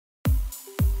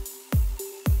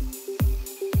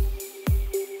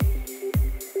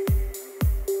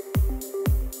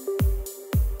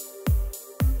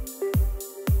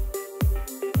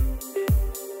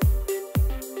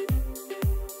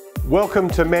Welcome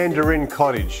to Mandarin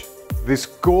Cottage. This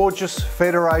gorgeous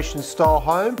Federation style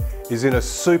home is in a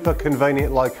super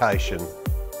convenient location.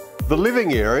 The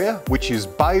living area, which is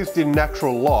bathed in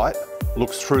natural light,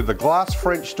 looks through the glass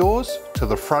French doors to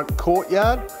the front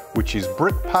courtyard, which is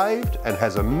brick paved and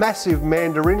has a massive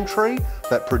mandarin tree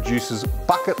that produces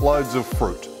bucket loads of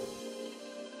fruit.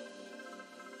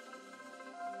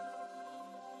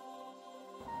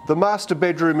 The master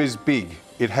bedroom is big.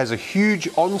 It has a huge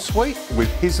ensuite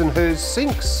with his and hers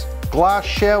sinks, glass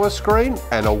shower screen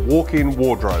and a walk-in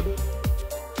wardrobe.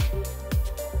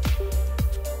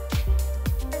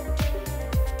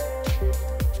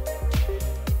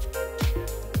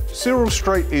 Cyril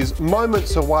Street is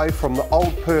moments away from the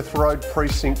Old Perth Road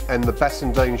precinct and the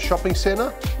Bassendean shopping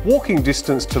centre. Walking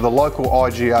distance to the local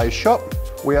IGA shop.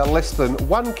 We are less than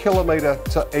 1 kilometre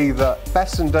to either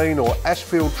Bassendean or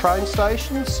Ashfield train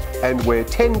stations, and we're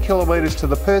 10 kilometres to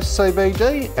the Perth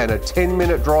CBD and a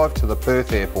 10-minute drive to the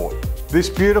Perth airport. This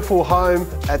beautiful home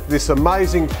at this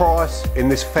amazing price in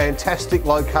this fantastic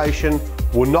location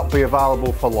will not be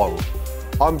available for long.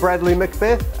 I'm Bradley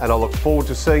McBeath and I look forward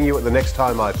to seeing you at the next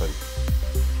home open.